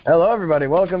Hello, everybody.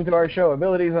 Welcome to our show,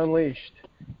 Abilities Unleashed.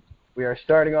 We are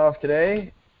starting off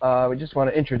today. We just want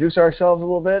to introduce ourselves a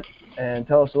little bit and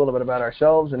tell us a little bit about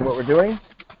ourselves and what we're doing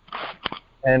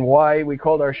and why we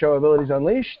called our show Abilities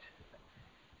Unleashed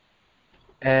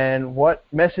and what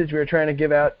message we're trying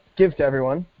to give to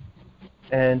everyone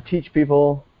and teach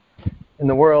people in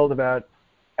the world about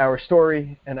our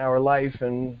story and our life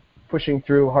and pushing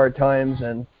through hard times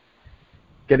and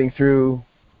getting through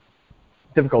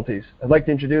difficulties. I'd like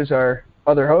to introduce our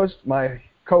other host, my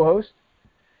co-host,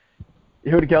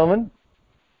 Yehuda Kelman.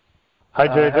 Hi,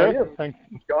 JJ. How are you? Thanks.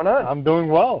 What's going on? I'm doing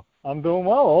well.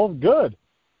 All's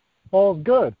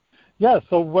good. Yeah.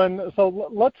 So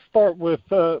let's start with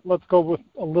let's go with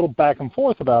a little back and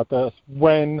forth about this.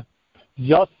 When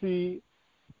Yossi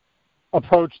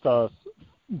approached us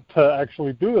to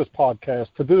actually do this podcast,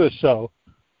 to do this show,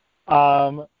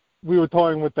 we were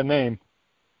toying with the name.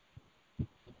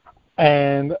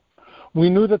 And we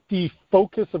knew that the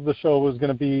focus of the show was going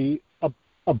to be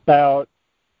about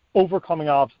overcoming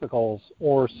obstacles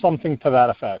or something to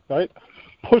that effect, right?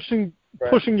 Pushing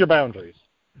your boundaries.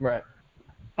 Right.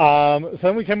 So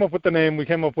then we came up with the name. We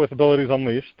came up with Abilities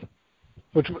Unleashed,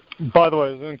 which, by the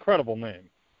way, is an incredible name.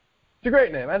 It's a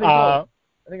great name. I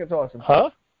think it's awesome. Huh?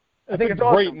 I think it's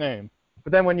a great awesome. name.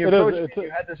 But then when you approached me,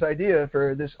 you had this idea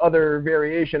for this other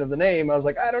variation of the name. I was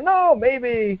like, I don't know,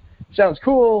 maybe. Sounds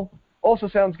cool. Also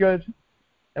sounds good.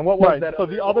 And what was that? So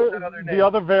the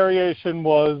other variation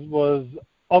was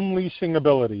unleashing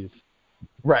abilities.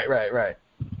 Right.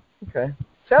 Okay. It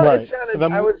sounded.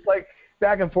 I was like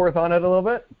back and forth on it a little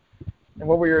bit. And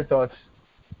what were your thoughts?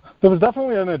 There was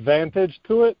definitely an advantage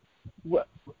to it.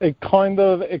 It kind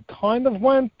of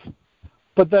went,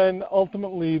 but then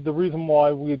ultimately the reason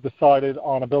why we decided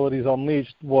on Abilities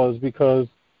Unleashed was because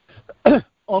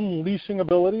unleashing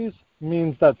abilities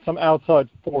means that some outside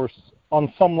force,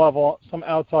 on some level, some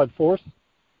outside force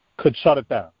could shut it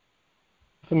down.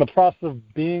 It's in the process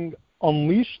of being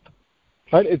unleashed,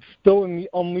 right? It's still in the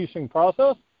unleashing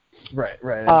process. Right.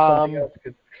 And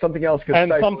something else could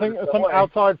and some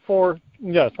outside force,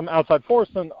 some outside force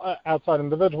and outside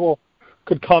individual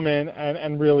could come in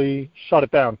and really shut it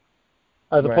down.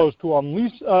 As opposed to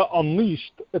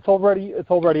unleashed, it's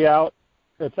already out.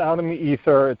 It's out in the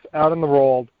ether. It's out in the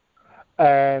world.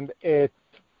 And to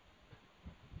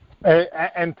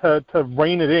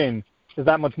rein it in is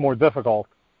that much more difficult.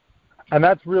 And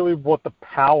that's really what the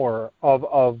power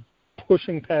of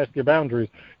pushing past your boundaries.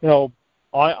 You know,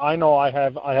 I know I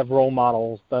have role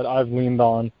models that I've leaned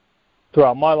on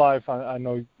throughout my life. I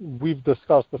know we've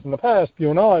discussed this in the past,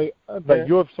 you and I, that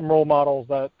you have some role models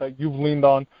that you've leaned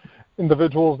on,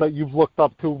 individuals that you've looked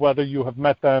up to, whether you have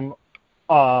met them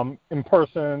in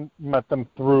person, met them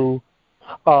through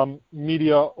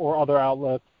media or other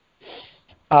outlets,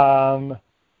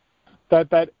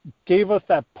 that gave us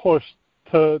that push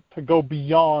to go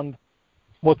beyond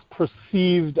what's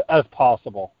perceived as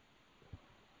possible.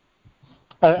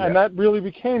 And that really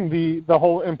became the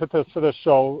whole impetus for this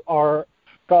show. Our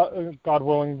God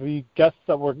willing, the guests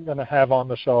that we're going to have on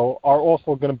the show are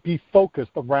also going to be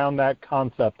focused around that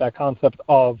concept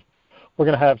of we're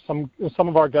going to have some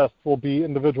of our guests will be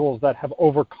individuals that have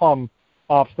overcome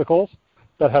obstacles,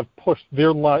 that have pushed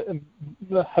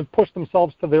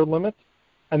themselves to their limits,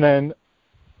 and then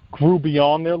grew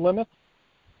beyond their limits.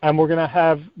 And we're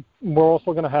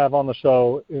also going to have on the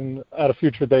show at a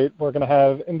future date, we're going to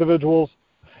have individuals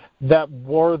that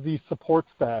were the support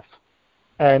staff,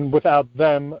 and without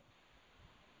them,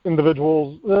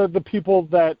 individuals, the people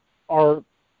that are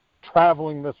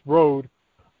traveling this road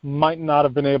might not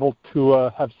have been able to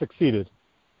have succeeded.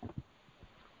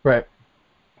 Right.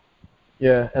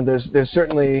 Yeah, and there's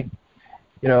certainly,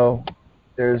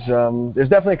 there's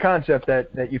definitely a concept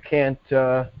that you can't.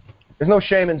 There's no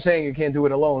shame in saying you can't do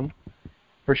it alone.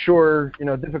 For sure,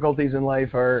 difficulties in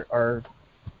life are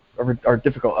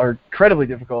difficult, are incredibly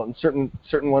difficult, and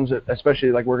certain ones that, especially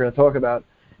like we're going to talk about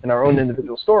in our own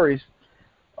individual stories,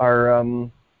 are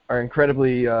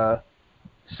incredibly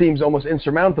seems almost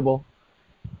insurmountable.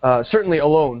 Certainly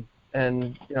alone,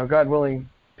 and God willing,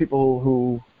 people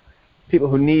who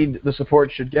need the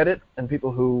support should get it, and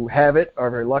people who have it are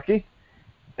very lucky.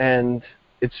 And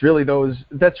it's really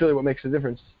that's really what makes the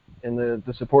difference in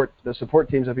the support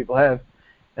teams that people have.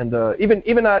 And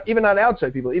even not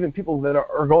outside people, even people that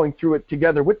are going through it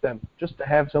together with them, just to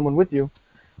have someone with you.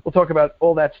 We'll talk about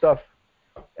all that stuff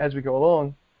as we go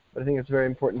along, but I think it's a very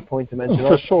important point to mention.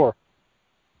 For sure.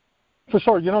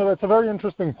 That's a very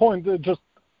interesting point.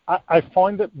 I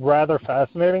find it rather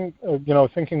fascinating,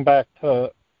 thinking back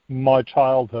to my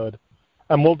childhood,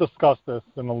 and we'll discuss this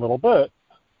in a little bit,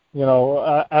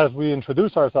 as we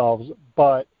introduce ourselves,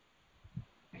 but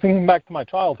thinking back to my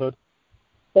childhood,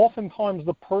 oftentimes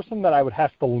the person that I would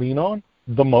have to lean on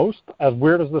the most, as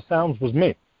weird as this sounds, was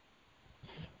me.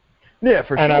 Yeah, for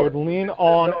sure. And I would lean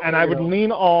on, and I would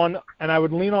lean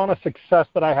on a success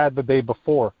that I had the day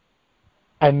before,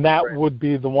 and that Right. would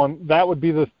be the one. That would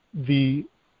be the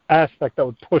aspect that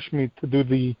would push me to do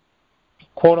the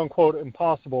quote unquote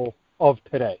impossible of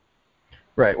today.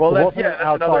 Right. Well, It that's wasn't an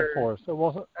outside another force. It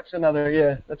wasn't.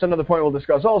 That's another point we'll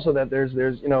discuss. Also, that there's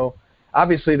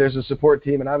obviously there's a support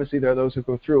team, and obviously there are those who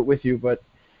go through it with you, but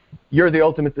you're the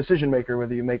ultimate decision maker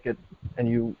whether you make it and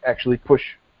you actually push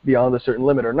beyond a certain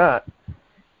limit or not,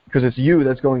 because it's you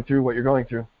that's going through what you're going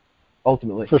through,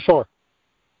 ultimately. For sure.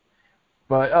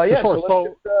 But For sure.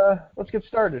 so let's get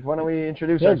started. Why don't we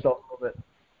introduce ourselves a little bit?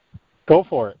 Go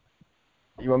for it.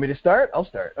 You want me to start? I'll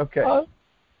start. Okay.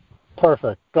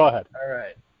 Perfect. Go ahead. All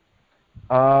right.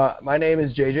 My name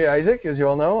is JJ Isaac, as you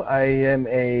all know. I am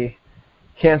a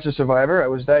cancer survivor. I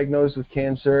was diagnosed with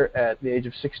cancer at the age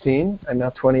of 16. I'm now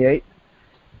 28.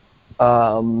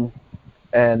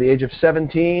 And the age of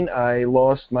 17, I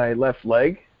lost my left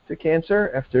leg to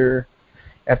cancer after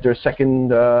a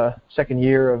second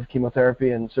year of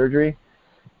chemotherapy and surgery.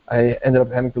 I ended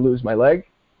up having to lose my leg,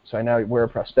 so I now wear a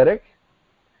prosthetic,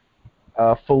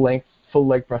 full leg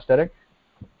prosthetic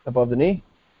above the knee.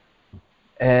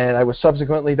 And I was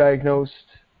subsequently diagnosed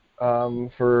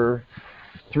for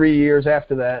 3 years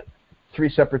after that, 3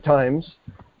 separate times.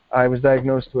 I was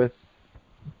diagnosed with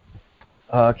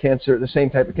cancer, the same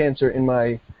type of cancer,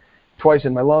 twice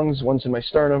in my lungs, once in my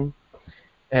sternum,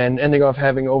 and ending up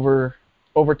having over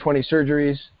 20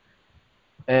 surgeries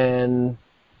and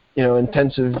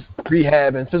intensive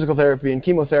rehab and physical therapy and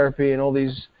chemotherapy and all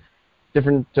these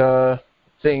different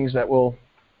things that we'll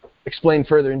explain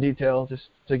further in detail. Just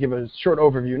to give a short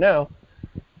overview now,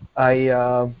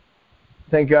 I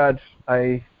thank God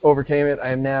I overcame it.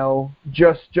 I am now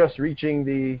just reaching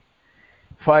the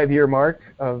 5-year mark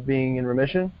of being in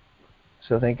remission.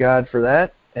 So thank God for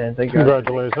that, and thank God.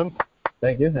 Congratulations.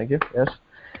 Thank you. Yes,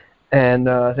 and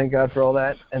thank God for all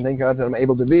that, and thank God that I'm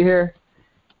able to be here.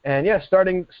 And yeah,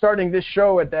 starting this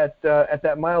show at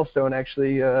that milestone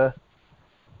actually, it's a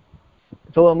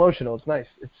little emotional. It's nice.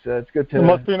 It's good to. It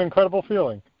must be an incredible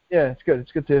feeling. Yeah, it's good.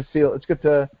 It's good to feel. It's good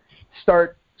to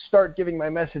start giving my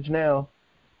message now,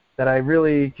 that I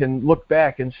really can look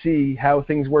back and see how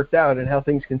things worked out and how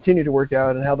things continue to work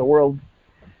out and how the world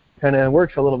kind of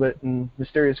works a little bit in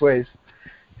mysterious ways.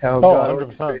 How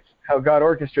God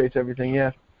orchestrates everything.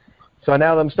 Yeah. So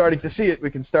now that I'm starting to see it,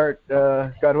 we can start,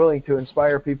 God willing, to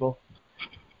inspire people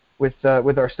with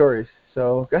our stories.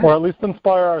 So go ahead. Or at least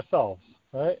inspire ourselves,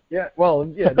 right? Yeah.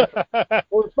 Well, yeah.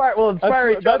 We'll inspire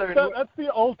each other. That's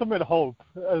the ultimate hope,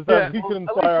 is that we can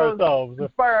inspire ourselves.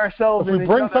 Inspire ourselves. If we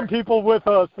bring some people with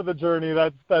us for the journey,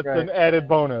 that's right. An added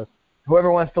bonus.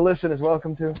 Whoever wants to listen is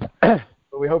welcome to.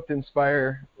 But we hope to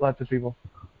inspire lots of people.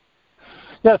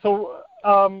 Yeah. So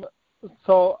I'll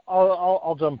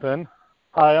jump in.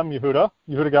 Hi, I'm Yehuda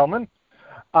Gelman.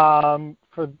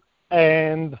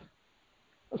 And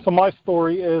so my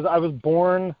story is, I was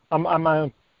born.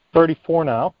 I'm 34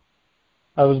 now.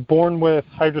 I was born with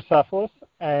hydrocephalus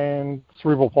and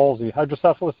cerebral palsy.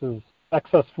 Hydrocephalus is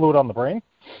excess fluid on the brain.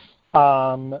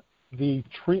 The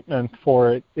treatment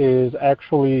for it is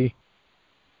actually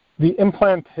the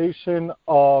implantation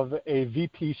of a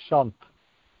VP shunt,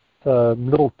 the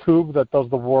little tube that does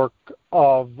the work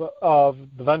of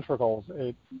the ventricles.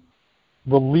 It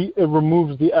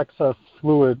removes the excess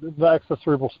fluid, the excess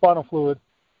cerebral spinal fluid.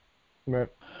 Right.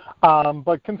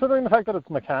 But considering the fact that it's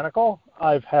mechanical,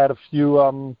 I've had a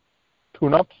few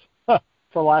tune-ups,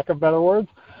 for lack of better words.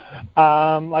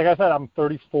 Like I said, I'm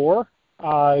 34.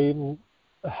 I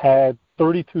had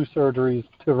 32 surgeries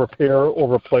to repair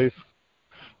or replace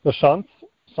the shunts,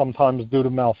 sometimes due to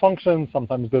malfunction,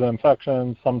 sometimes due to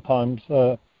infection, sometimes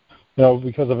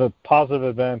because of a positive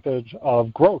advantage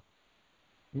of growth.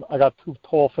 I got too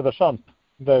tall for the shunt.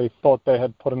 They thought they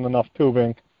had put in enough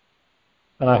tubing,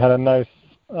 and I had a nice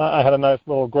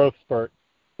little growth spurt.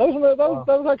 That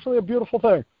was actually a beautiful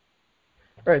thing.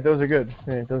 Right, those are good.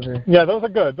 Yeah, those are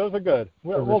good.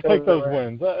 We'll take those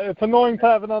wins. It's annoying to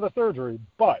have another surgery,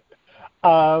 but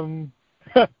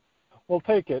we'll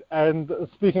take it. And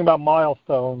speaking about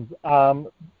milestones,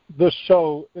 this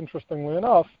show, interestingly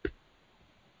enough,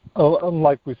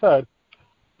 like we said,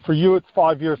 for you it's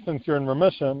 5 years since you're in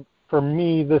remission. For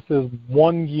me, this is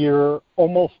 1 year,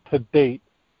 almost to date,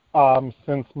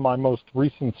 since my most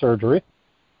recent surgery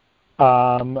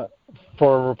for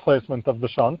a replacement of the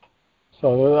shunt.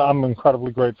 So I'm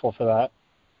incredibly grateful for that.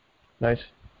 Nice.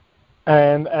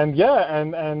 And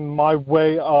my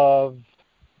way of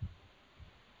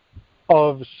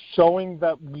of showing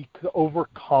that we could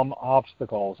overcome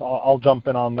obstacles. I'll jump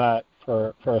in on that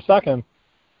for a second,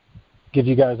 give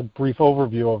you guys a brief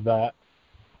overview of that.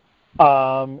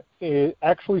 It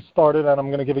actually started, and I'm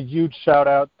going to give a huge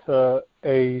shout-out to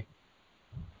a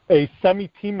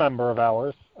semi-team member of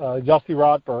ours, Yossi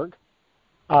Rotberg.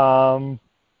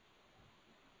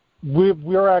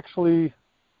 We're actually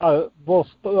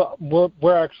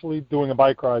we're actually doing a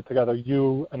bike ride together.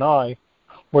 You and I,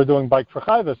 we're doing Bike for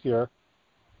Chai this year.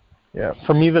 Yeah.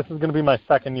 For me, this is going to be my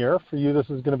second year. For you, this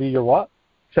is going to be your what?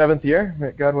 7th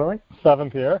year, God willing.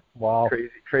 7th year. Wow.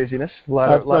 Craziness.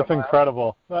 That's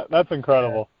incredible. That's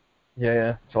incredible.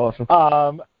 Yeah, it's awesome.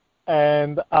 So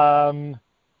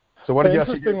what did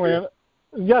Yossi do?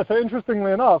 Yes,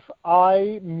 interestingly enough,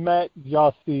 I met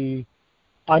Yossi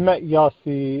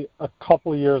a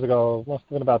couple of years ago. Must have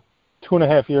been about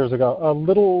 2.5 years ago.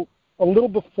 A little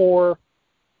before.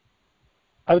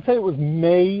 I would say it was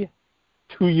May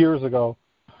 2 years ago.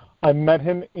 I met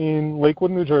him in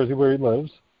Lakewood, New Jersey, where he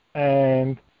lives,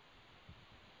 and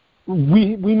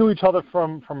we knew each other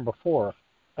from before.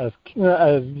 As you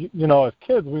know, as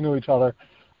kids, we knew each other.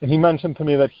 And he mentioned to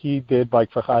me that he did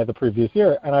Bike for Chai the previous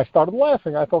year, and I started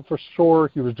laughing. I thought for sure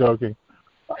he was joking.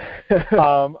 There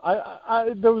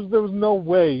was no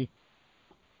way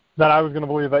that I was going to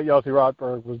believe that Yossi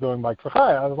Rotberg was doing Bike for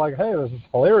Chai. I was like, hey, this is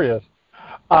hilarious.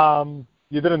 You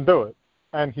didn't do it.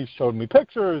 And he showed me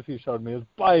pictures. He showed me his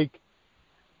bike.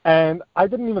 And I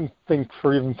didn't even think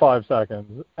for even 5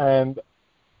 seconds. And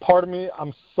part of me,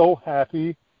 I'm so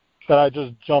happy that I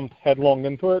just jumped headlong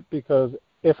into it, because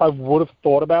if I would have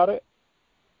thought about it,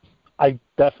 I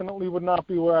definitely would not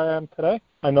be where I am today.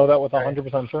 I know that with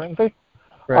 100% certainty.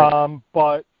 Right.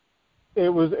 But it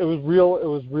was real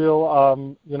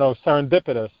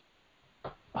serendipitous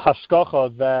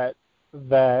hashgacha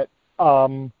that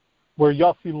where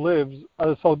Yossi lives.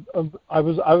 I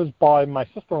was by my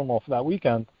sister-in-law for that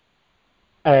weekend,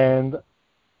 and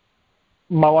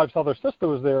my wife's other sister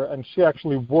was there, and she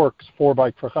actually works for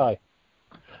Bike for Chai.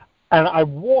 And I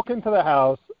walk into the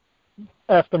house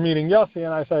after meeting Yossi, and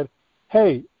I said,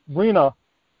 hey, Rena,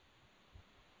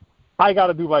 I got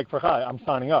to do Bike for Chai. I'm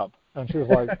signing up. And she was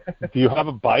like, do you have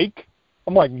a bike?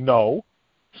 I'm like, no.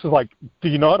 She's like, do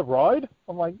you know how to ride?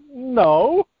 I'm like,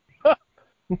 no.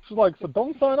 She's like, so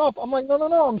don't sign up. I'm like, no,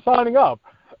 I'm signing up.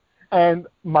 And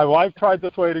my wife tried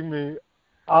dissuading me.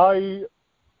 I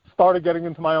started getting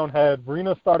into my own head.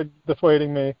 Rena started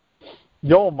dissuading me.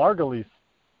 Yoel Margulies,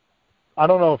 I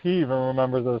don't know if he even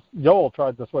remembers this. Yoel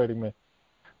tried dissuading me.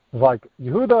 He was like,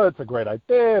 Yehuda, it's a great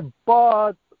idea,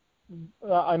 but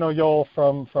I know Yoel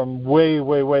from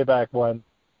way back when.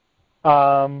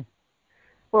 Well,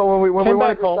 when we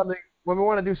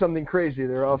want to do something crazy,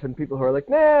 there are often people who are like,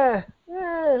 nah,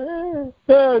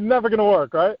 never gonna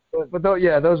work, right? But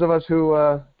those of us who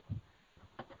are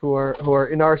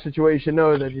in our situation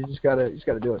know that you just gotta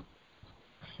do it.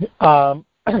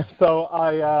 So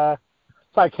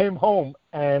I came home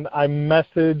and I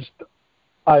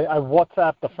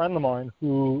WhatsApped a friend of mine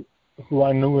who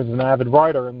I knew was an avid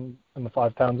rider in the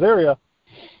Five Towns area,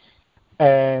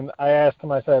 and I asked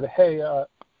him. I said, hey,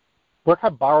 where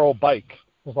can I borrow a bike?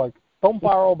 He was like, don't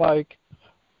borrow a bike,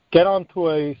 get onto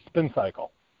a spin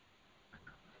cycle.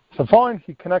 So fine,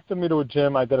 he connected me to a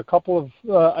gym. I did a couple of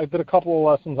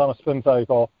lessons on a spin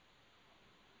cycle,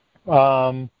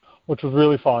 which was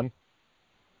really fun.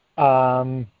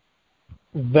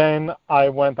 Then I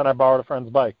went and I borrowed a friend's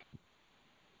bike.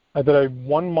 I did a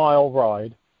 1 mile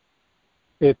ride.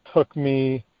 It took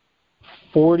me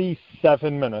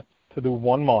 47 minutes to do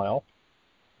 1 mile.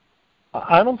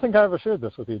 I don't think I ever shared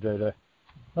this with you, JJ.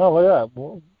 Oh, look at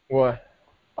that. What?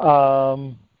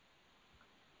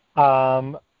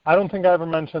 I don't think I ever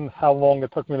mentioned how long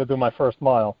it took me to do my first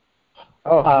mile.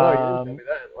 Oh, no, you didn't tell me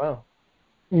that. Wow.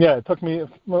 Yeah, it took me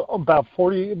about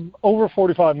over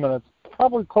 45 minutes,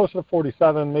 probably closer to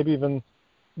 47,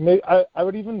 I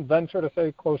would even venture to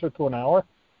say closer to an hour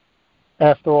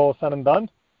after all is said and done.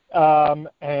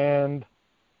 And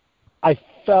I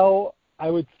fell, I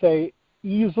would say,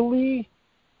 easily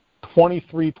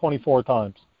 23, 24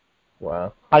 times.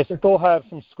 Wow. I still have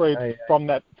some scrapes from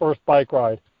that first bike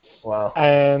ride. Wow.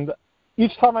 And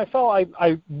each time I fell,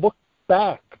 I looked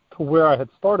back to where I had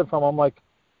started from. I'm like,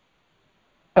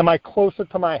 am I closer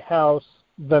to my house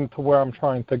than to where I'm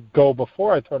trying to go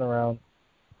before I turn around?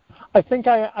 I think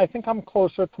I'm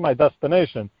closer to my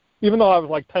destination, even though I was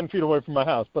like 10 feet away from my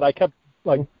house. But I kept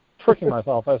like tricking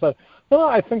myself. I said, no,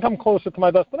 I think I'm closer to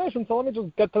my destination, so let me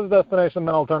just get to the destination,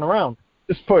 then I'll turn around.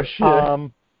 Just push. Yeah.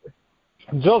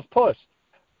 Just push.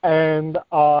 And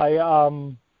I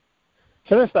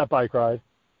finished that bike ride.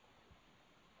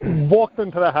 walked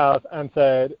into the house and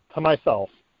said to myself,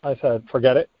 I said,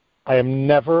 forget it. I am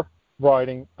never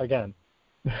riding again.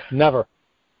 Never.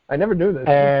 I never knew this.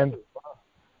 And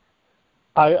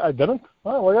I didn't.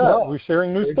 Oh, well, yeah, No. we're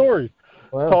sharing new stories.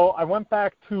 Wow. So I went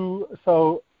back to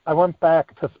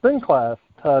spin class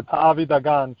to Avi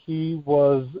Dagan. He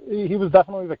was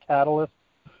definitely the catalyst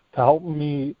to help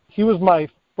me. He was my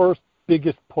first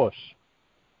biggest push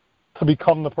to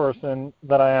become the person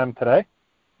that I am today.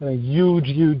 And a huge,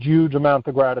 huge, huge amount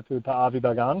of gratitude to Avi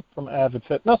Dagan from Avid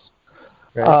Fitness.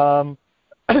 Right.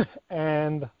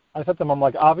 And I said to him, I'm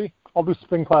like, Avi, I'll do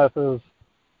spin classes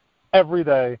every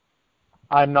day.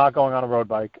 I'm not going on a road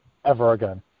bike ever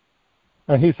again.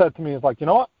 And he said to me, he's like, you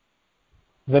know what?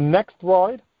 The next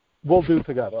ride we'll do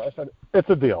together. I said, it's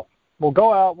a deal. We'll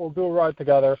go out. We'll do a ride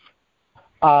together.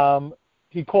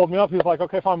 He called me up. He was like,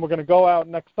 okay, fine. We're going to go out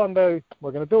next Sunday.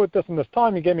 We're going to do it this and this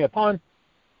time. He gave me a time.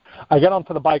 I get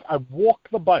onto the bike. I walk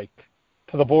the bike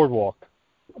to the boardwalk,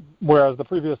 whereas the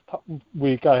previous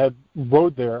week I had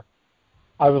rode there.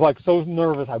 I was like so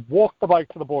nervous. I walked the bike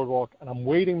to the boardwalk, and I'm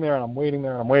waiting there, and I'm waiting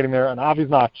there, and I'm waiting there, and Avi's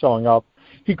not showing up.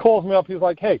 He calls me up. He's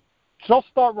like, hey, just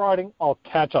start riding. I'll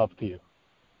catch up to you.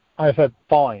 I said,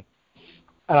 fine.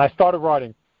 And I started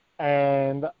riding,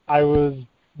 and I was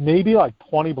maybe like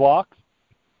 20 blocks,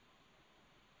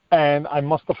 and I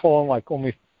must have fallen like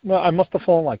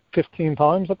 15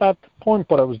 times at that point,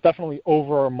 but it was definitely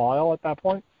over a mile at that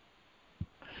point.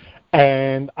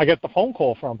 And I get the phone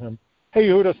call from him. Hey,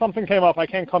 Yehuda, something came up. I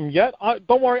can't come yet.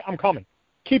 Don't worry, I'm coming.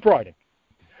 Keep riding.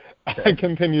 I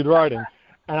continued riding.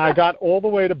 And I got all the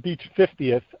way to Beach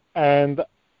 50th, and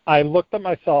I looked at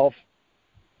myself.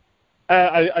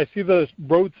 I see the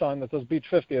road sign that says Beach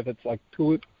 50th. It's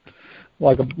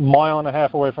like a mile and a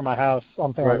half away from my house,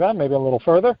 something like that, maybe a little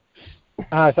further.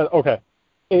 And I said, okay,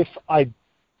 if I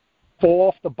fall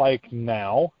off the bike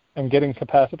now and get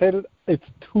incapacitated, it's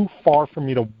too far for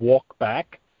me to walk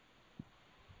back.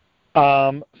 So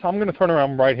I'm going to turn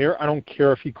around right here. I don't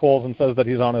care if he calls and says that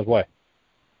he's on his way.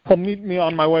 He'll meet me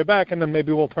on my way back, and then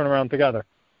maybe we'll turn around together.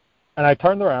 And I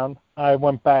turned around. I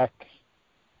went back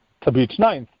to Beach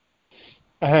 9th.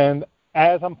 And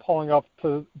as I'm pulling up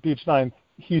to Beach 9th,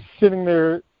 he's sitting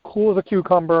there, cool as a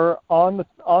cucumber, on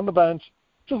the bench,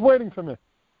 just waiting for me.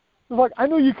 He was like, I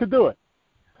knew you could do it.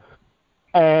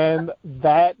 And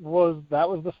that was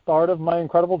the start of my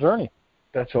incredible journey.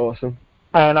 That's awesome.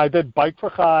 And I did Bike for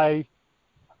Chai.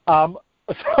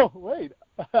 So wait,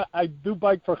 I do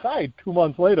Bike for Chai 2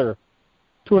 months later,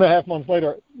 2.5 months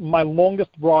later. My longest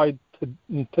ride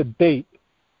to date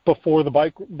before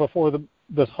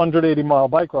this 180-mile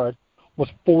bike ride was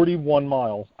 41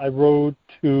 miles. I rode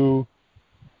to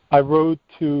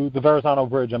the Verrazano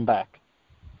Bridge and back.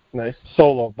 Nice.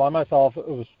 Solo by myself.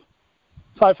 So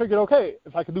I figured, okay,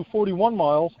 if I could do 41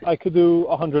 miles, I could do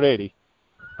 180.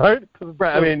 Right?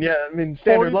 Right. I mean,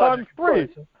 standard 40 times 3.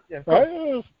 Yeah,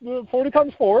 right? 40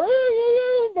 times 4.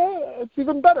 It's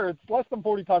even better. It's less than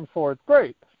 40 times 4. It's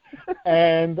great.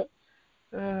 And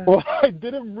what I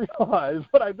didn't realize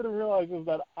is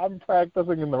that I'm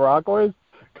practicing in the Rockaways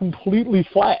completely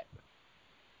flat.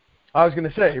 I was going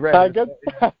to say, right. I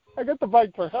get the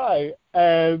Bike for Chai,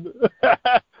 and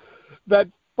that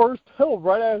first hill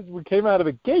right as we came out of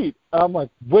the gate, I'm like,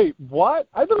 wait, what?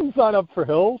 I didn't sign up for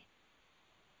hills.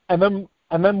 And then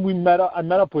I met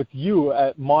up with you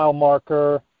at mile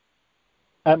marker,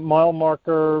 I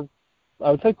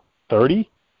would say 30,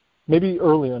 maybe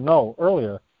earlier. No,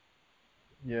 earlier.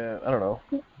 Yeah, I don't know.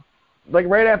 Like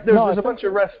right after, there's a bunch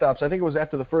of rest stops. I think it was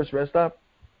after the first rest stop.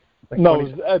 Like no,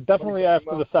 it was definitely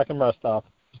after the second rest stop.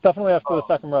 It's definitely after the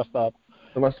second rest stop.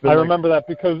 I remember that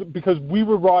because we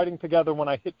were riding together when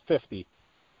I hit 50,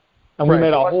 and we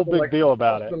made a whole big deal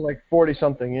about it. It's been like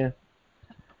 40-something, yeah.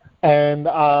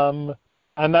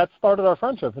 And that started our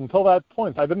friendship. Until that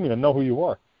point, I didn't even know who you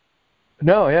were.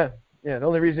 No, yeah. The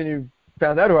only reason you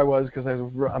found out who I was because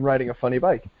I'm riding a funny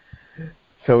bike.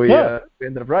 So we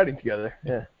ended up riding together.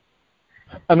 Yeah.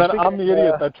 And then I'm the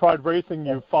idiot that tried racing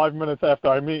you 5 minutes after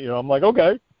I meet you. I'm like,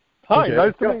 okay, hi,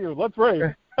 nice to meet you. Let's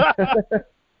race.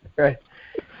 Right.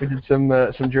 We did some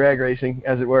drag racing,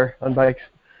 as it were, on bikes.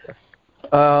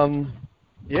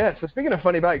 Yeah, so speaking of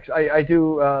funny bikes, I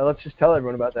do, let's just tell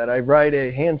everyone about that. I ride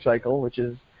a hand cycle, which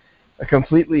is a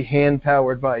completely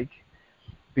hand-powered bike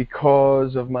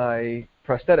because of my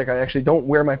prosthetic. I actually don't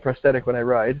wear my prosthetic when I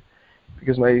ride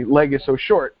because my leg is so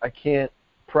short, I can't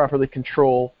properly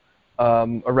control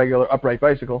a regular upright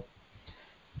bicycle.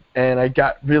 And I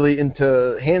got really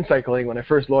into hand cycling when I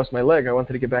first lost my leg. I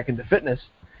wanted to get back into fitness.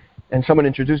 And someone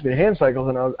introduced me to hand cycles,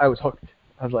 and I was hooked.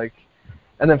 I was like,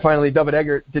 And then finally, David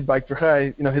Eggert did Bike for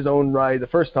Chai, his own ride the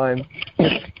first time.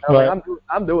 Right. Like,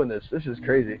 I'm doing this. This is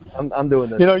crazy. I'm doing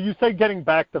this. You say getting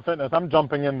back to fitness. I'm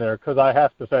jumping in there because I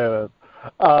have to say this.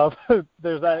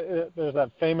 There's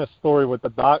that famous story with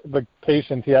the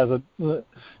patient. He's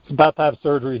about to have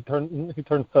surgery. He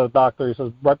turns to the doctor. He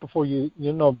says, right before you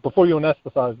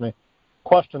anesthetize me,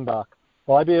 question, doc,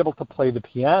 will I be able to play the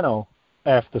piano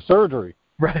after surgery?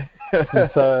 Right. He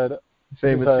said,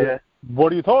 Yeah.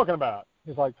 what are you talking about?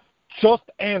 He's like, just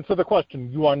answer the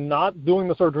question. You are not doing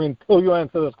the surgery until you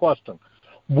answer this question.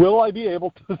 Will I be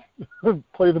able to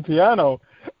play the piano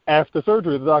after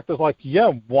surgery? The doctor's like,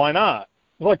 yeah, why not?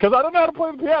 He's like, because I don't know how to play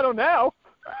the piano now.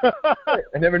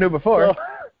 I never knew before.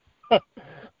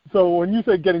 So when you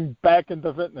say getting back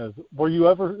into fitness,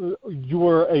 you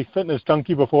were a fitness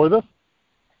junkie before this?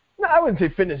 No, I wouldn't say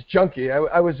fitness junkie.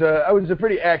 I was a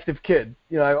pretty active kid.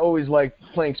 I always liked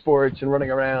playing sports and running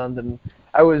around, and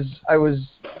I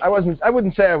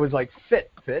wouldn't say I was like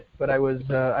fit, but I was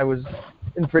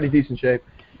in pretty decent shape.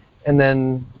 And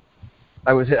then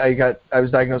I was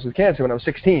diagnosed with cancer when I was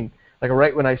 16, like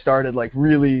right when I started like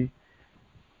really,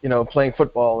 playing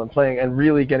football and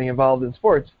really getting involved in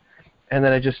sports. And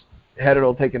then I just had it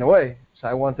all taken away. So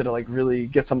I wanted to like really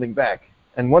get something back.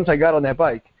 And once I got on that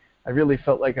bike, I really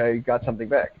felt like I got something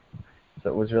back. So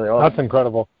it was really awesome. That's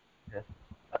incredible.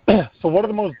 Yeah. So what are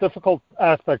the most difficult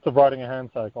aspects of riding a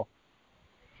hand cycle?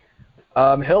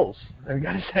 Hills. I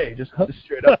gotta say, just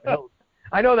straight up hills.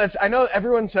 I know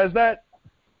everyone says that,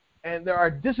 and there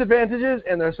are disadvantages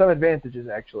and there are some advantages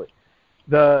actually.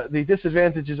 The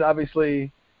disadvantage is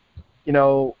obviously,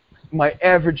 my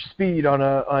average speed on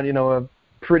a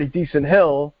pretty decent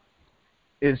hill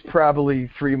is probably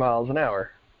 3 miles an hour.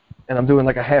 And I'm doing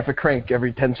like a half a crank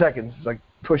every 10 seconds, like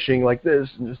pushing like this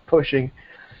and just pushing.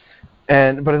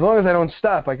 But as long as I don't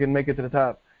stop, I can make it to the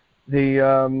top.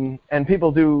 And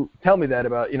people do tell me that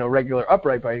about regular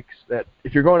upright bikes, that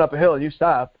if you're going up a hill and you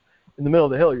stop in the middle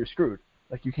of the hill, you're screwed.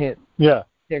 Like you can't go. Yeah,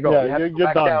 you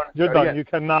you're done. You're done. You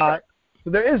cannot. So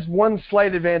there is one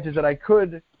slight advantage that I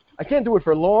can't do it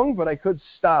for long, but I could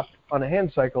stop on a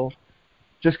hand cycle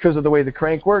just because of the way the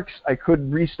crank works. I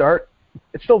could restart.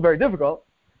 It's still very difficult,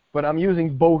 but I'm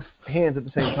using both hands at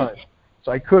the same time.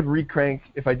 So I could recrank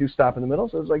if I do stop in the middle.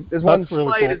 So it's like there's one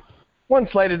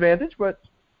slight advantage, but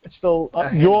it's still.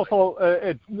 You also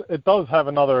it does have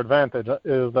another advantage,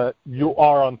 is that you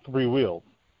are on 3 wheels.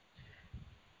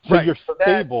 So right. You're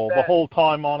stable the whole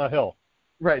time on a hill.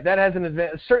 Right. That has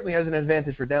certainly has an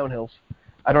advantage for downhills.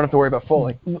 I don't have to worry about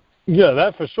falling. Yeah,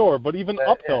 that for sure. But even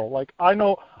uphill, like I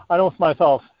know for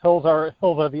myself, hills are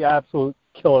the absolute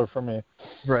killer for me.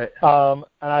 Right. And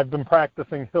I've been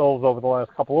practicing hills over the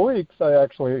last couple of weeks. I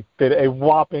actually did a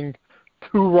whopping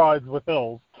 2 rides with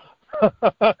hills.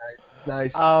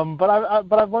 Nice. But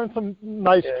I've learned some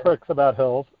nice tricks about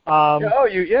hills.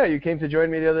 You came to join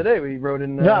me the other day. We rode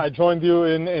in. I joined you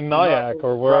in Nyack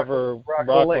or wherever,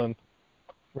 Rockland.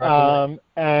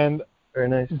 And very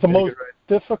nice. The most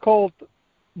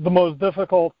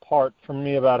difficult part for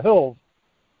me about hills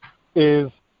is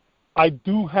I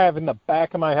do have in the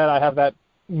back of my head, I have that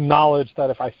knowledge that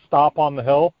if I stop on the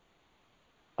hill,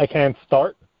 I can't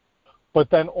start. But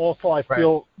then also I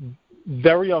feel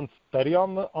very unsteady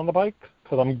on the bike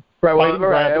because I'm fighting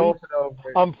gravity.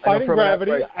 I'm fighting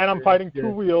gravity and I'm fighting 2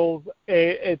 wheels.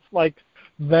 It's like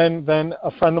then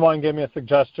a friend of mine gave me a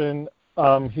suggestion.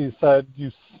 He said, "You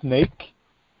snake."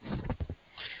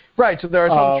 Right. So there are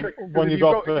some tricks when you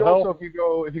go up the hill. Also,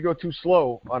 if you go too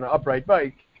slow on an upright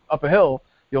bike up a hill,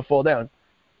 you'll fall down.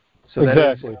 So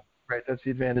exactly. Right. That's the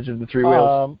advantage of the 3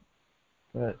 wheels.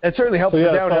 It certainly helps for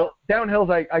downhill.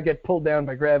 Downhills, I get pulled down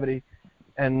by gravity,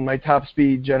 and my top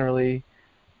speed generally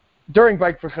during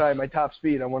Bike for Chai, my top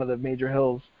speed on one of the major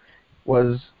hills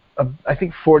was I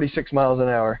think 46 miles an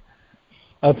hour.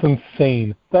 That's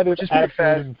insane. That is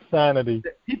absolute insanity.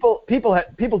 People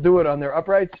do it on their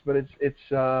uprights, but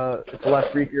it's a lot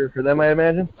freakier for them, I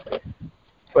imagine.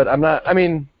 But I'm not. I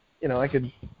mean, I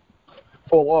could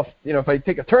fall off. If I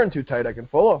take a turn too tight, I can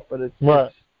fall off. But it's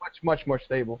much more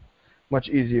stable, much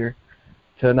easier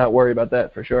to not worry about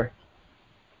that for sure.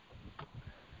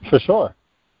 For sure.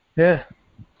 Yeah.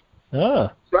 Yeah.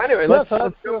 So anyway, let's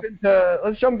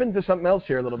jump into something else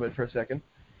here a little bit for a second.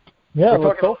 Yeah,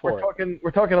 we're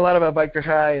talking a lot about Bike for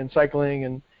Chai and cycling,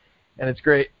 and it's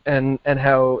great, and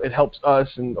how it helps us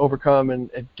and overcome, and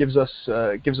it gives us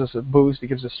a boost, it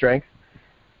gives us strength.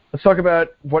 Let's talk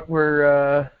about why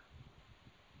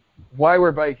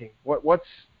we're biking. What's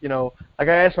like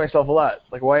I ask myself a lot,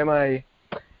 like why am I?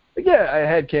 Like, I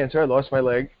had cancer, I lost my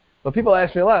leg, but people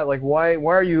ask me a lot, like why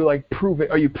are you like proving?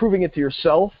 Are you proving it to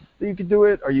yourself that you could do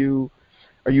it? Are you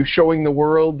Are you showing the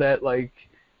world that like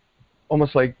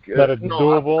almost like that it's no,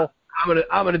 doable?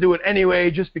 I'm gonna do it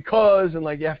anyway just because, and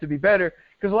like you have to be better.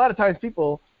 Because a lot of times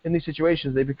people in these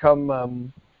situations they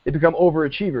become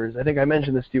overachievers. I think I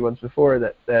mentioned this to you once before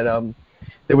that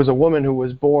there was a woman who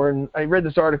was born. I read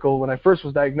this article when I first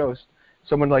was diagnosed.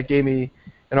 Someone like gave me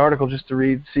an article just to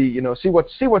read, see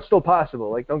what's still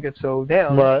possible. Like don't get so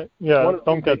down. Right. Yeah.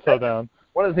 Don't get so down.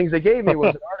 One of the things they gave me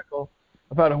was an article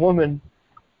about a woman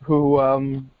who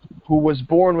was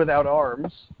born without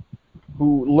arms.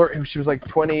 She was like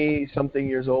 20-something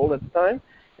years old at the time,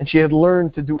 and she had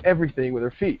learned to do everything with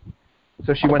her feet.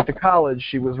 So she went to college.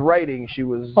 She was writing. She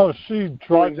was. Oh, she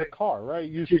drives a car, right?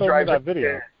 You showed me that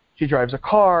video. Yeah, she drives a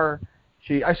car.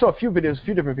 I saw a few videos, a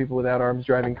few different people without arms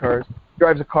driving cars.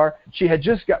 Drives a car. She had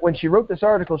just when she wrote this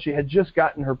article, she had just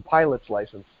gotten her pilot's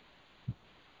license.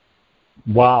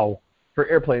 Wow. For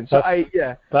airplanes. So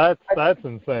that's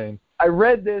insane. I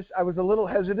read this. I was a little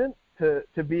hesitant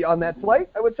to be on that flight,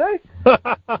 I would say,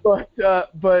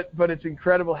 but it's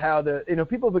incredible how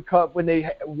people become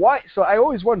why. So I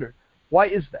always wonder, why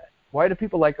is that? Why do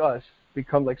people like us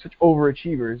become like such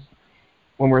overachievers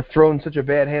when we're thrown such a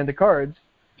bad hand of cards?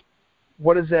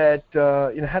 What is that?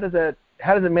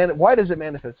 Why does it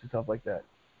manifest itself like that?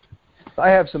 I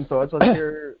have some thoughts. Let's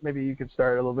hear. Maybe you could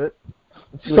start a little bit.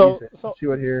 Let's see what you say. Let's see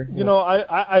what here.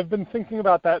 I've been thinking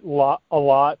about that a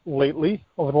lot lately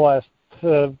over the last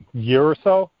year or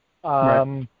so.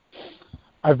 Right.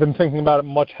 I've been thinking about it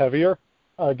much heavier.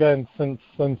 Again, since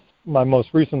my most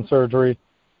recent surgery,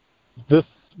 this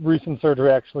recent surgery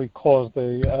actually caused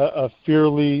a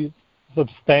fairly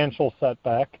substantial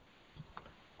setback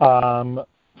from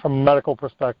a medical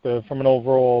perspective, from an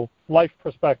overall life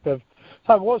perspective.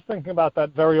 So I was thinking about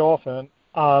that very often,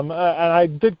 and I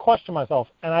did question myself,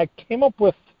 and I came up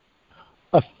with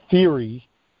a theory.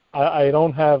 I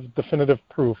don't have definitive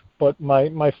proof, but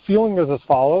my feeling is as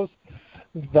follows,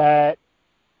 that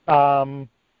my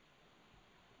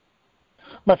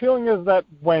feeling is that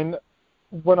when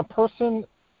a person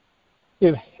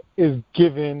is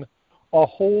given a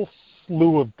whole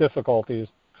slew of difficulties,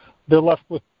 they're left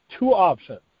with two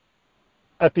options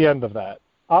at the end of that.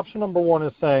 Option number one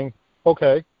is saying,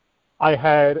 okay,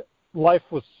 life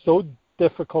was so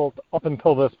difficult up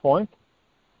until this point,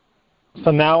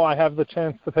 so now I have the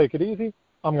chance to take it easy.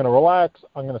 I'm going to relax.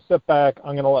 I'm going to sit back.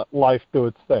 I'm going to let life do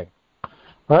its thing.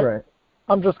 Right?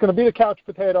 I'm just going to be the couch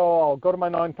potato. I'll go to my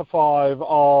 9 to 5.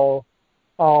 I'll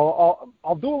do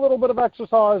a little bit of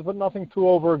exercise, but nothing too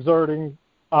overexerting.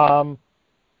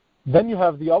 Then you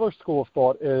have the other school of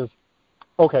thought is,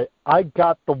 okay, I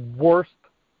got the worst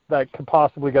that could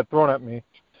possibly get thrown at me.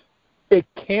 It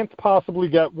can't possibly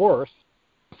get worse,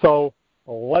 so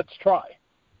let's try.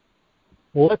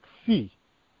 Let's see.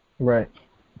 Right.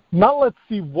 Not let's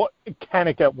see what can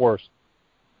it get worse,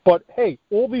 but hey,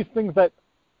 all these things that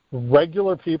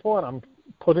regular people, and I'm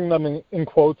putting them in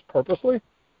quotes purposely,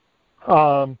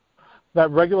 that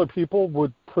regular people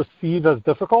would perceive as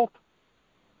difficult,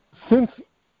 since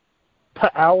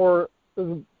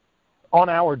on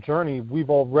our journey we've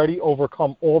already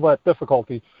overcome all that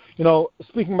difficulty.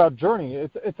 Speaking about journey,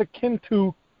 it's akin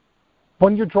to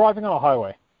when you're driving on a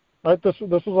highway. Right, this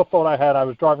was a thought I had. I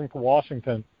was driving to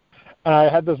Washington, and I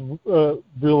had this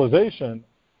realization.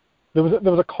 There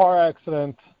was a car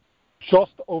accident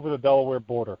just over the Delaware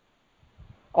border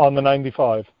on the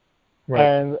 95, right.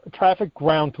 And traffic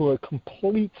ground to a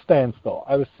complete standstill.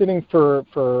 I was sitting for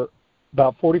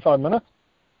about 45 minutes.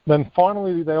 Then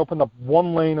finally they opened up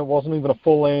one lane. It wasn't even a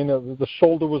full lane. The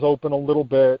shoulder was open a little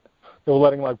bit. They were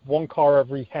letting like one car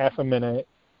every half a minute.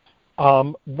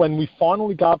 When we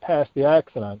finally got past the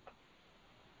accident,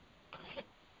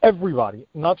 everybody,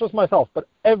 not just myself, but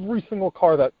every single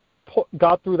car that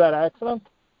got through that accident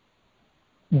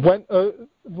went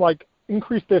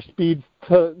increased their speed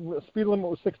to the speed limit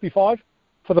was 65.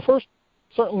 For the first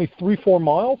certainly 3-4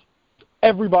 miles,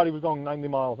 everybody was going 90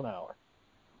 miles an hour.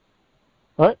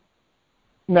 Right?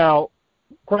 Now,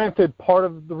 granted, part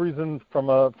of the reason from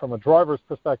a driver's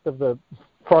perspective, they're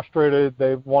frustrated,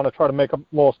 they want to try to make up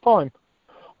lost time,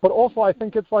 but also I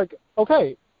think it's like,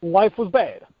 okay, life was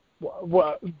bad.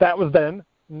 Well, that was then.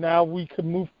 Now we could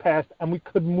move past, and we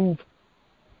could move.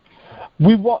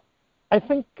 I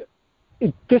think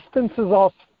it distances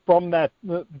us from that.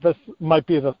 This might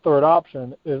be the third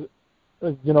option. Is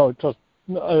just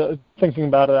thinking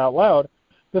about it out loud.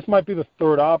 This might be the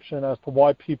third option as to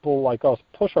why people like us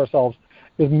push ourselves.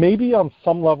 Is maybe on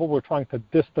some level we're trying to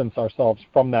distance ourselves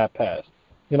from that past.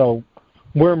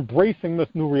 We're embracing this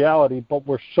new reality, but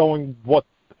we're showing what.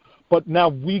 But now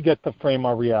we get to frame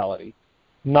our reality,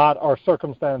 not our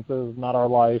circumstances, not our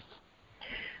life.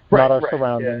 not our right,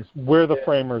 surroundings. yeah. We're the Yeah.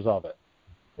 framers of it.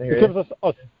 I hear It you. gives us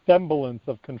a semblance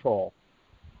of control.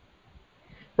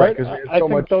 Right, because we have I so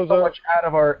think much, those so are much out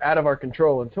of our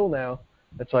control until now.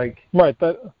 It's like right.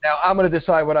 now I'm going to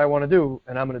decide what I want to do,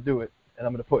 and I'm going to do it, and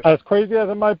I'm going to push. As crazy as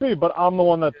it might be, but I'm the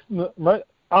one that's right.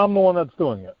 I'm the one that's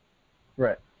doing it.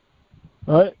 Right.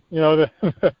 Right?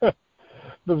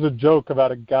 There was a joke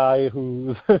about a guy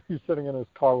who's he's sitting in his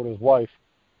car with his wife.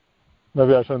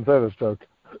 Maybe I shouldn't say this joke.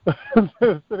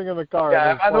 Sitting in the car.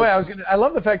 Yeah. By the way, I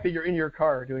love the fact that you're in your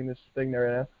car doing this thing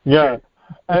there now. Yeah.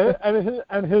 And his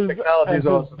Technology is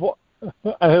awesome.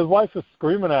 And his wife is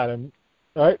screaming at him,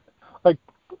 right? Like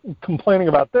complaining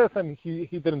about this, and he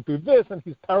didn't do this, and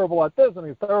he's terrible at this, and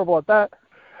he's terrible at that.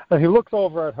 And he looks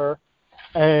over at her,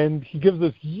 and he gives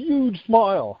this huge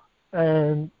smile,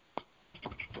 and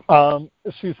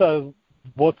she says,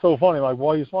 "What's so funny? Like,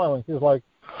 why are you smiling?" He's like,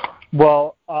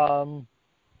 "Well,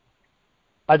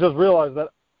 I just realized that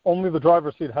only the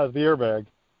driver's seat has the airbag,"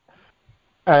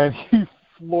 and he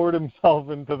floored himself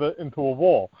into a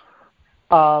wall.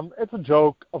 It's a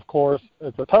joke, of course.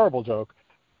 It's a terrible joke,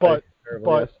 but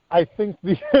Yes. I think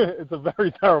it's a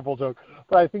very terrible joke.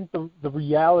 But I think the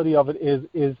reality of it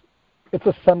is it's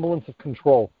a semblance of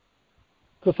control.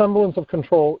 It's a semblance of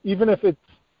control, even if it's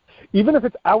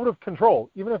out of control,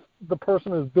 even if the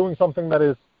person is doing something that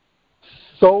is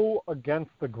so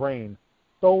against the grain,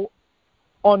 so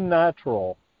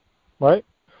unnatural, right?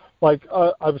 Like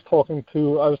I was talking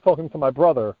to my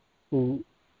brother, who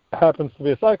happens to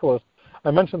be a cyclist.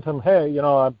 I mentioned to him, "Hey,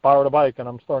 I borrowed a bike and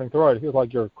I'm starting to ride." He was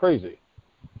like, "You're crazy.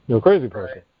 You're a crazy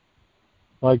person.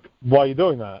 Right. Like, why are you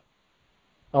doing that?"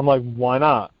 I'm like, "Why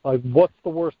not? Like, what's the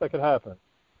worst that could happen?"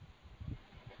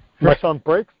 My son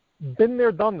breaks. Been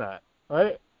there, done that,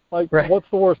 right? Like, What's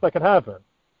the worst that could happen?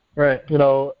 Right.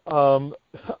 I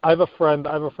have a friend,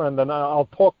 and I'll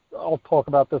talk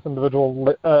about this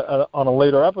individual on a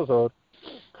later episode.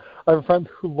 I have a friend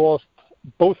who lost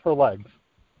both her legs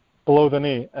below the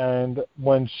knee, and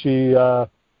when she, out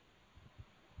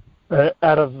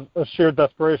of a sheer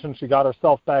desperation, she got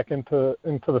herself back into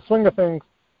the swing of things,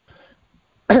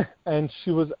 and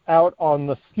she was out on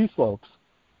the ski slopes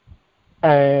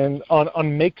and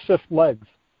on makeshift legs,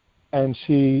 and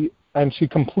she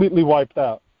completely wiped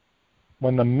out.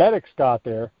 When the medics got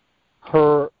there,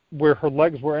 where her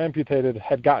legs were amputated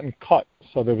had gotten cut,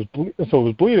 so it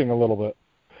was bleeding a little bit.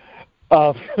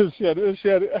 She had her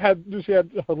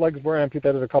legs were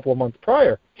amputated a couple of months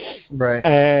prior. Right.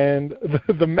 And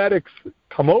the medics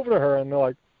come over to her and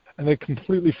they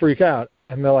completely freak out,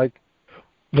 and they're like,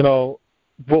 "We'll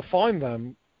find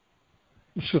them."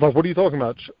 She's like, "What are you talking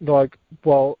about?" They're like,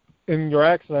 "Well, in your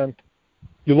accident,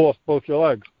 you lost both your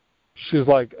legs." She's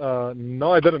like,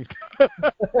 "No, I didn't."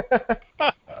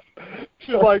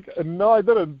 She's like, "No, I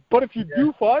didn't. But if you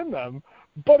do find them,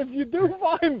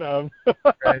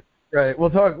 Right. Right. We'll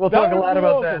talk a lot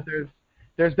about awesome. that.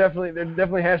 There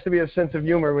definitely has to be a sense of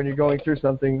humor when you're going through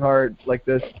something hard like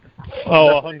this.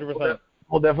 Oh, 100%.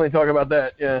 We'll definitely talk about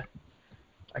that. Yeah.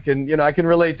 I can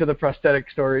relate to the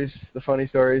prosthetic stories, the funny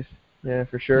stories. Yeah,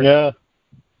 for sure. Yeah.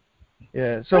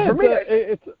 Yeah. So for me,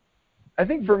 I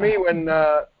think for me when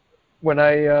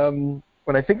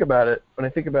I think about it,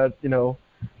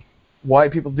 why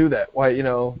people do that, why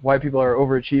people are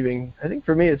overachieving, I think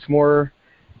for me it's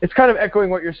kind of echoing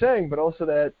what you're saying, but also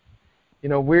that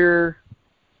we're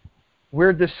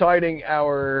deciding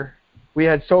we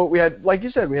had like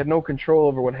you said, we had no control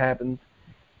over what happened,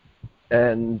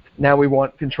 and now we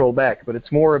want control back. But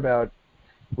it's more about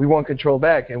we want control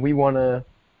back, and we want to,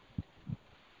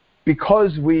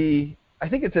 because I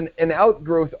think it's an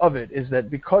outgrowth of it, is that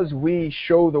because we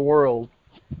show the world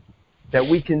that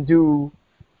we can do,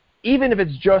 even if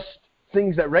it's just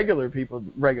things that regular people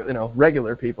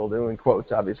do, in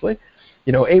quotes, obviously,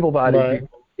 able-bodied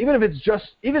people, even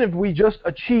if we just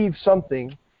achieve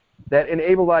something that an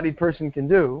able-bodied person can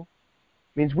do,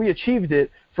 means we achieved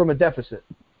it from a deficit.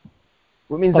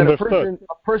 It means that a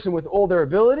person with all their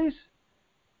abilities,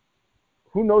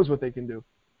 who knows what they can do?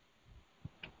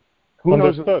 Who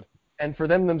knows? And for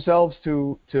them themselves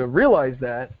to realize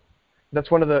that, it's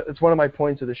one of my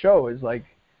points of the show is like,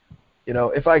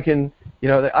 if I can,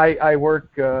 I work,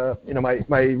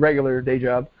 my regular day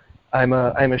job, I'm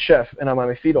a chef, and I'm on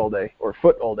my feet all day, or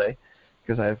foot all day,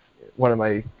 because one of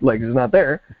my legs is not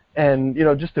there, and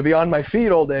just to be on my feet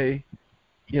all day,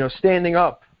 standing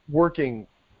up, working,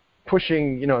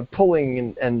 pushing, and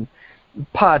pulling, and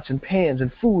pots and pans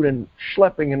and food and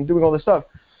schlepping and doing all this stuff,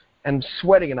 and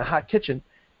sweating in a hot kitchen,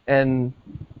 and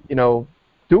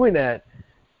doing that.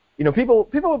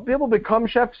 People become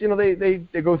chefs.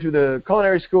 They go through the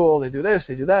culinary school. They do this.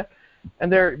 They do that.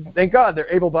 and thank God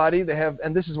they're able-bodied.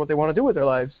 And this is what they want to do with their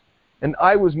lives. And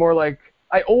I was more like,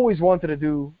 I always wanted to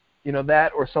do,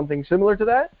 that or something similar to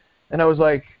that. And I was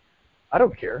like, I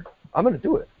don't care. I'm going to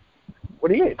do it.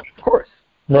 What do you mean? Of course.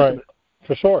 Right.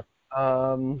 For sure.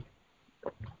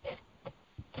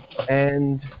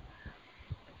 And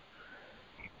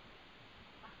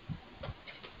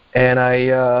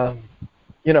I,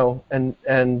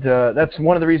 that's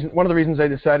one of the reasons I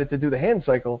decided to do the hand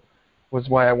cycle was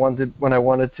when I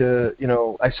wanted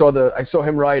to, I saw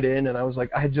him ride in, and I was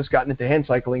like, I had just gotten into hand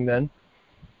cycling then.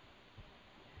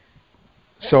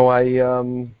 So I,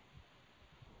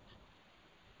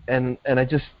 and I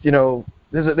just,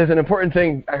 there's an important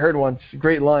thing I heard once, a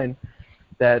great line,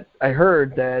 that I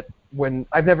heard that when,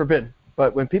 I've never been,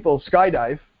 but when people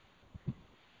skydive,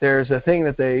 there's a thing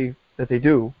that they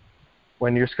do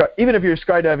when you're even if you're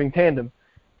skydiving tandem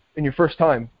in your first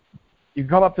time, you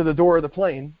come up to the door of the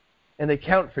plane and they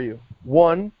count for you.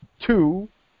 1, 2,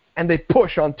 and they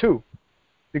push on 2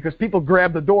 because people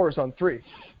grab the doors on 3.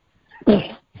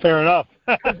 Fair enough.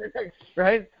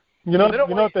 Right? You know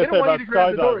what they say about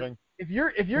skydiving. If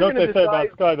you're you know what they say about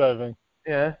skydiving.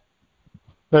 Yeah.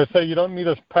 They say you don't need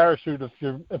a parachute to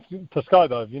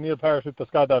skydive. You need a parachute to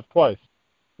skydive twice.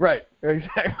 Right.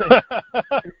 Exactly.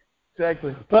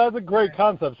 Exactly. That's a great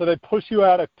concept. So they push you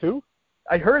out at 2?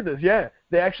 I heard this. Yeah.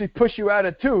 They actually push you out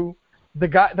at 2. The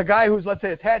guy who's, let's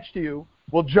say, attached to you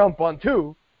will jump on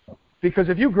 2, because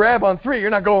if you grab on 3, you're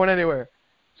not going anywhere.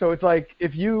 So it's like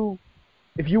if you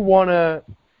wanna,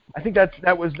 I think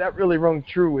that really rung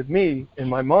true with me in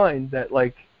my mind, that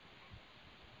like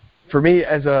for me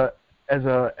as a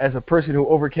person who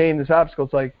overcame this obstacle,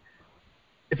 it's like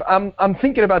if I'm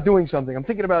thinking about doing something, I'm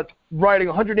thinking about riding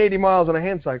 180 miles on a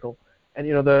hand cycle, and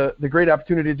the great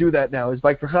opportunity to do that now is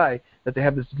Bike for Chai, that they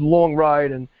have this long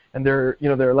ride, and they're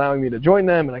allowing me to join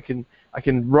them, and I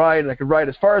can ride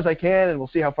as far as I can, and we'll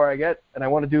see how far I get. And I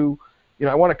want to do,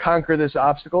 I want to conquer this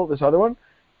obstacle, this other one,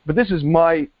 but this is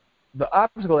the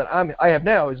obstacle that I have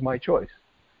now is my choice,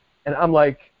 and I'm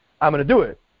like, I'm going to do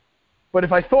it. But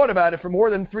if I thought about it for more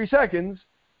than 3 seconds,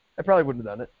 I probably wouldn't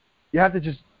have done it. You have to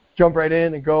just jump right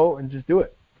in and go and just do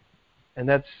it. And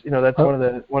that's one of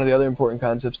the other important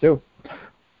concepts too.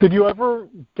 Did you ever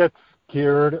get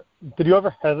scared? Did you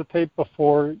ever hesitate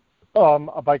before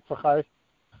a Bike for Chai,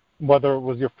 whether it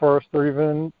was your first or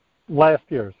even last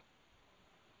year's?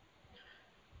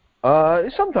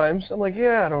 Sometimes I'm like,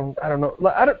 yeah, I don't know.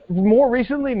 More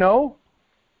recently, no,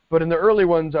 but in the early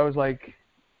ones, I was like,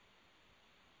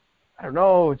 I don't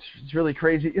know. It's really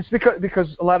crazy. It's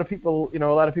because a lot of people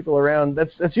around.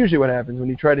 That's usually what happens when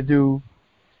you try to do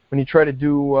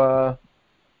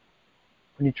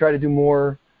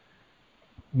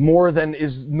more than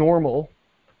is normal.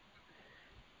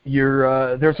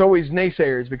 There's always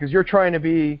naysayers because you're trying to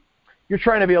be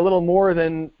a little more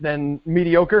than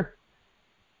mediocre.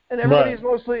 And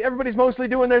everybody's mostly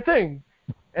doing their thing,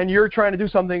 and you're trying to do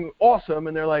something awesome,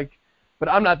 and they're like, but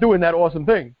I'm not doing that awesome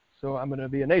thing, so I'm going to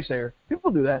be a naysayer.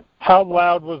 People do that. How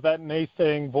loud was that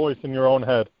naysaying voice in your own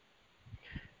head?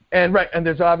 And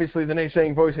there's obviously the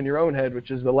naysaying voice in your own head,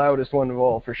 which is the loudest one of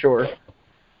all, for sure.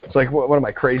 It's like, what am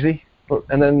I, crazy?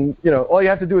 And then, all you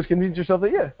have to do is convince yourself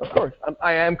that, yeah, of course,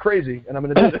 I am crazy, and I'm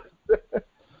going to do this.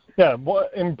 Yeah,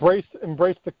 embrace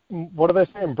the, what do they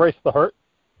say, embrace the hurt?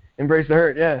 Embrace the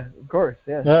hurt, yeah, of course,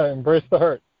 yeah. Yeah, embrace the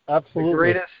hurt, absolutely. The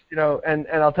greatest, and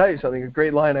I'll tell you something, a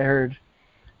great line I heard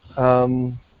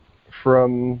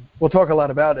we'll talk a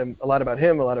lot about him, a lot about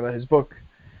his book,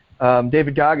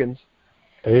 David Goggins.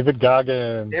 David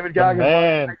Goggins.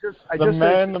 The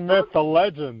man, the myth, the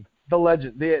legend. The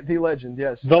legend, the legend,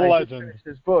 yes. The legend. Just finished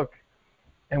his book,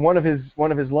 and one of his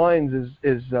lines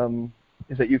is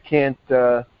that you can't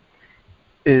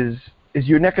is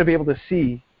you're not going to be able to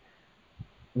see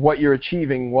what you're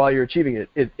achieving while you're achieving it.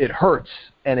 It hurts,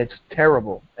 and it's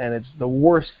terrible, and it's the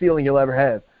worst feeling you'll ever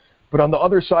have. But on the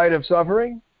other side of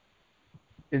suffering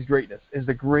is greatness, is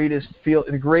the greatest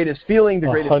feeling, the greatest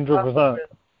 100%.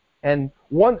 And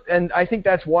I think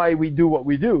that's why we do what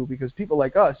we do, because people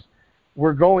like us,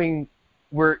 we're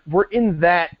in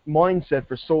that mindset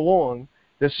for so long.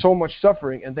 There's so much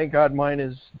suffering, and thank God mine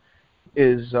is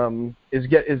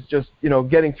just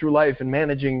getting through life and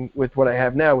managing with what I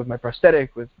have now, with my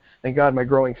prosthetic, with, thank God, my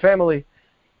growing family,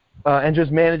 and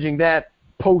just managing that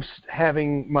post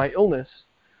having my illness.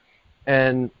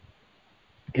 And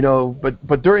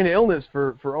but during the illness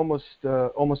for almost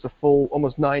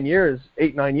 9 years,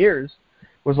 8-9 years,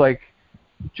 was like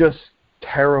just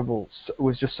terrible. It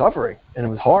was just suffering, and it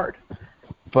was hard.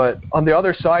 But on the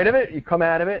other side of it, you come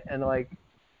out of it, and like,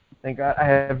 thank God,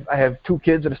 I have 2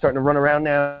 kids that are starting to run around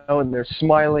now, and they're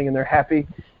smiling and they're happy,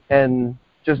 and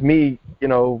just me,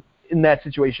 in that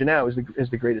situation now is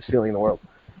the greatest feeling in the world.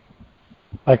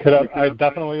 I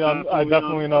definitely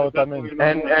know what that means.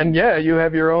 And yeah, you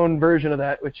have your own version of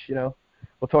that, which we'll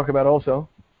talk about also.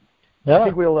 Yeah. I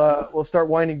think we'll start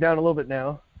winding down a little bit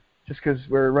now, just because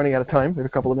we're running out of time. We have a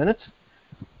couple of minutes.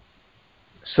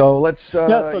 So let's So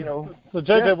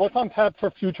JJ, what's on tap for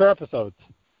future episodes?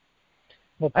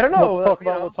 I don't know. Let's talk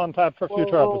about what's on tap for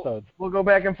future episodes. We'll go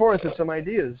back and forth with some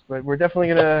ideas, but we're definitely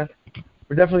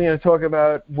gonna talk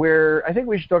about where I think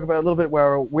we should talk about a little bit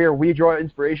where we draw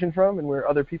inspiration from and where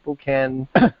other people can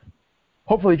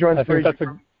hopefully draw inspiration. I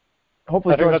think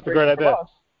that's a great idea. Us.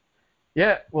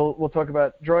 Yeah, we'll talk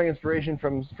about drawing inspiration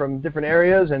from different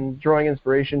areas and drawing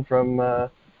inspiration from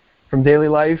daily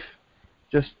life,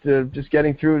 just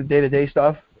getting through day-to-day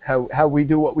stuff, how we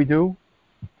do what we do,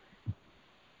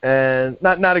 and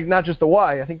not just the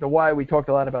why. I think the why we talked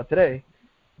a lot about today,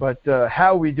 but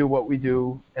how we do what we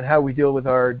do and how we deal with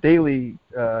our daily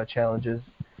challenges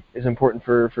is important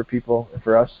for people and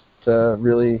for us to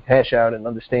really hash out and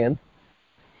understand.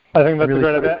 I think that's a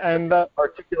great idea, and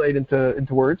articulate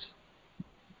into words.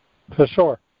 For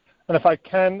sure. And if I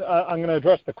can, I'm going to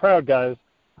address the crowd, guys.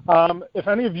 If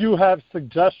any of you have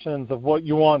suggestions of what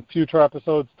you want future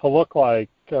episodes to look like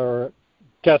or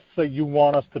guests that you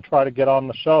want us to try to get on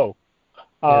the show,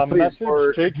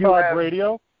 message J-Tribe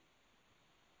Radio.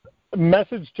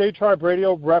 Message J-Tribe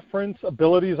Radio, reference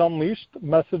Abilities Unleashed.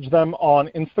 Message them on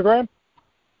Instagram.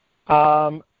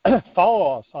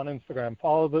 Follow us on Instagram.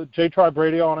 Follow the J-Tribe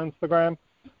Radio on Instagram.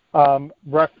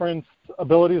 Reference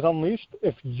Abilities Unleashed.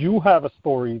 If you have a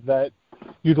story that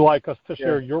you'd like us to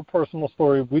share, your personal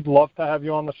story, we'd love to have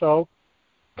you on the show.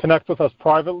 Connect with us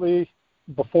privately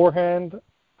beforehand.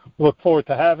 We look forward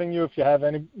to having you. If you have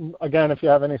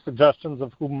any suggestions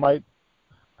of who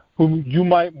you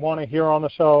might want to hear on the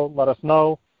show, let us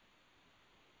know.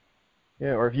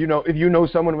 Yeah, or if you know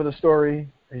someone with a story,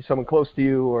 someone close to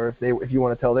you, or if you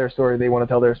want to tell their story, they want to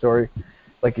tell their story,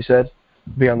 like you said,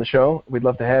 be on the show. We'd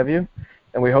love to have you,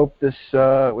 and we hope this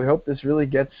really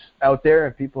gets out there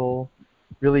and people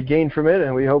really gain from it.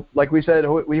 And we hope, like we said,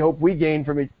 we gain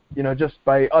from it, just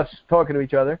by us talking to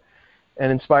each other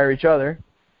and inspire each other,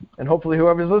 and hopefully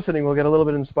whoever's listening will get a little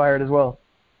bit inspired as well.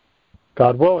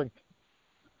 God willing.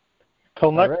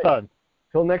 Till next time.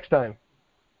 Till next time.